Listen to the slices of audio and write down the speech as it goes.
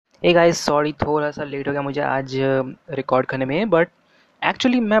ए guys, sorry थोड़ा सा late हो गया मुझे आज रिकॉर्ड करने में। बट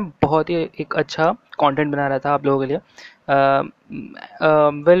एक्चुअली मैं बहुत ही एक अच्छा कंटेंट बना रहा था आप लोगों के लिए।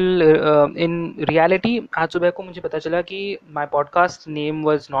 वेल, इन रियलिटी आज सुबह को मुझे पता चला कि my podcast name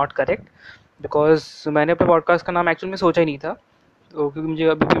was not correct, because मैंने अपने पॉडकास्ट का नाम एक्चुअली में सोचा ही नहीं था। तो क्योंकि मुझे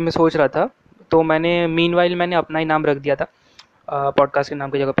अभी भी मैं सोच रहा था, तो मैंने अपना ही नाम रख दिया था पॉडकास्ट के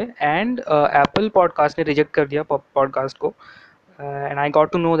नाम की जगह पे। एंड एप्पल पॉडकास्ट ने रिजेक्ट कर दिया पॉडकास्ट को। And I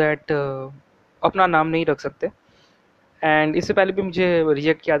got to know that अपना नाम नहीं रख सकते। एंड इससे पहले भी मुझे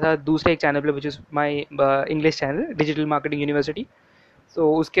रिजेक्ट किया था दूसरे एक चैनल पे, which is my English channel digital marketing university.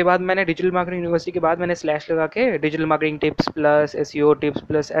 सो उसके बाद मैंने डिजिटल मार्केटिंग यूनिवर्सिटी के बाद मैंने स्लैश लगा के digital marketing tips plus SEO tips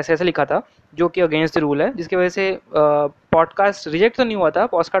plus ऐसे ऐसे लिखा था, जो कि अगेंस्ट द रूल है, जिसकी वजह से पॉडकास्ट रिजेक्ट तो नहीं हुआ था,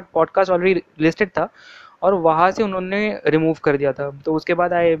 पॉडकास्ट ऑलरेडी लिस्टेड था और वहाँ से उन्होंने रिमूव कर दिया था। तो उसके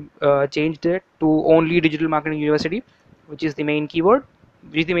बाद आई changed it to only digital marketing university, which is the main keyword,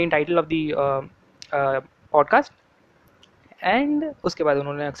 which is the main title of the podcast. And उसके बाद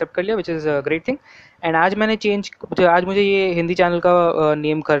उन्होंने एक्सेप्ट कर लिया, which is a great thing. And आज मुझे ये हिंदी चैनल का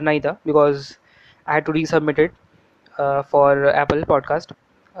नेम करना ही था, बिकॉज आई हैड टू री submitted for Apple podcast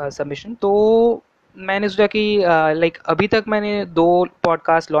submission. तो मैंने सोचा कि लाइक अभी तक मैंने 2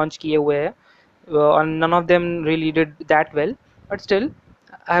 पॉडकास्ट लॉन्च किए हुए हैं और none of them really did that well, but still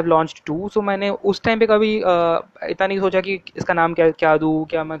I have launched 2। सो मैंने उस टाइम पे कभी इतना नहीं सोचा कि इसका नाम क्या क्या दूँ,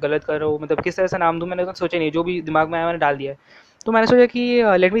 क्या मैं गलत कर रहा हूँ, मतलब किस तरह से नाम दूँ, मैंने उतना सोचा नहीं। जो भी दिमाग में आया मैंने डाल दिया है। तो मैंने सोचा कि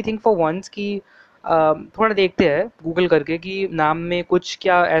let me think for once कि थोड़ा देखते हैं गूगल करके कि नाम में कुछ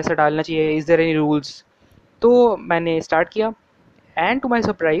क्या ऐसा डालना चाहिए, इज़ देयर एनी रूल्स। तो मैंने स्टार्ट किया and to my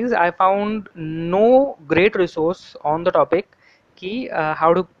surprise I found no great resource on the topic कि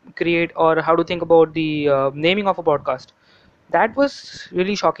हाउ टू क्रिएट और how to think about the naming of a podcast. That was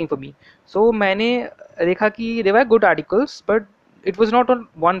really shocking for me. सो मैंने देखा कि there were good articles, but it was not on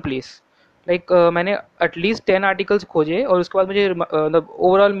one place. Like मैंने at least 10 articles खोजे और उसके बाद मुझे मतलब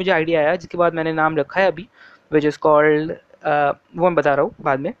ओवरऑल मुझे आइडिया आया, जिसके बाद मैंने नाम रखा है अभी, विच इज़ कॉल्ड, वो मैं बता रहा हूँ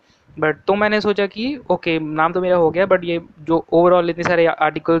बाद में। बट तो मैंने सोचा कि ओके, नाम तो मेरा हो गया, बट ये जो ओवरऑल इतने सारे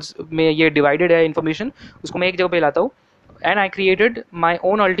आर्टिकल्स में ये डिवाइडेड है इन्फॉर्मेशन, उसको मैं एक जगह पे लाता हूँ। And I created my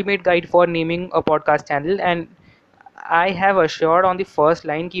own ultimate guide for naming a podcast channel. And I have assured on the first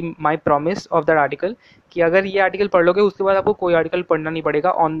line कि my promise of that article, कि अगर ये आर्टिकल पढ़ लोगे उसके बाद आपको कोई आर्टिकल पढ़ना नहीं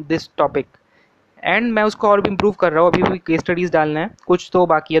पड़ेगा ऑन दिस टॉपिक। एंड मैं उसको और भी इम्प्रूव कर रहा हूँ, अभी भी केस स्टडीज़ डालना है, कुछ तो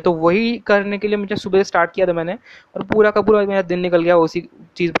बाकी है। तो वही करने के लिए मुझे सुबह स्टार्ट किया था मैंने, और पूरा का पूरा मेरा दिन निकल गया उसी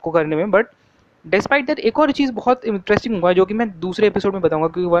चीज़ को करने में। बट डिस्पाइट दैट एक और चीज़ बहुत इंटरेस्टिंग हुआ, जो कि मैं दूसरे एपिसोड में बताऊंगा,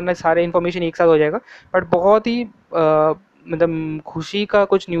 क्योंकि वरना सारे इन्फॉर्मेशन एक साथ हो जाएगा। बट बहुत ही मतलब खुशी का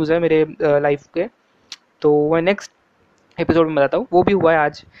कुछ न्यूज़ है मेरे लाइफ के, तो मैं नेक्स्ट एपिसोड में बताता हूँ। वो भी हुआ है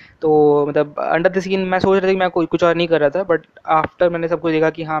आज। तो मतलब अंडर द सीन मैं सोच रहा था कि मैं कोई कुछ और नहीं कर रहा था, बट आफ्टर मैंने सब कुछ देखा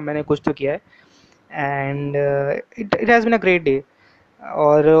कि हाँ, मैंने कुछ तो किया है। And it it has been a great day.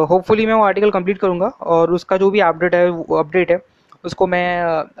 और होपफुली मैं वो आर्टिकल कंप्लीट करूँगा, और उसका जो भी अपडेट है उसको मैं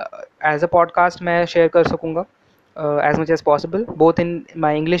एज अ पॉडकास्ट मैं शेयर कर सकूँगा as much as possible, both in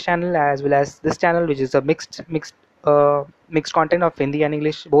my English channel as well as this channel, which is a mixed content of Hindi and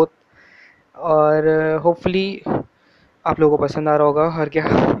English both. और होपफुली आप लोगों को पसंद आ रहा होगा और क्या।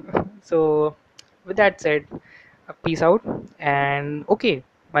 So with that said, peace out. And okay,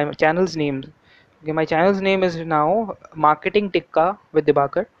 my channel's name, okay, my channel's name is now Marketing Tikka with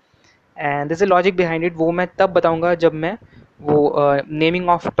Dibakar, and there's a logic behind it। वो मैं तब बताऊंगा जब मैं वो नेमिंग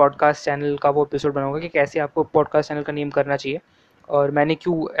ऑफ पॉडकास्ट चैनल का वो episode बनाऊंगा, कि कैसे आपको पॉडकास्ट चैनल का नेम करना चाहिए और मैंने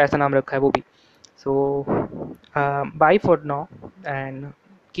क्यों ऐसा नाम रखा है वो भी। सो bye for now and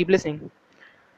keep listening.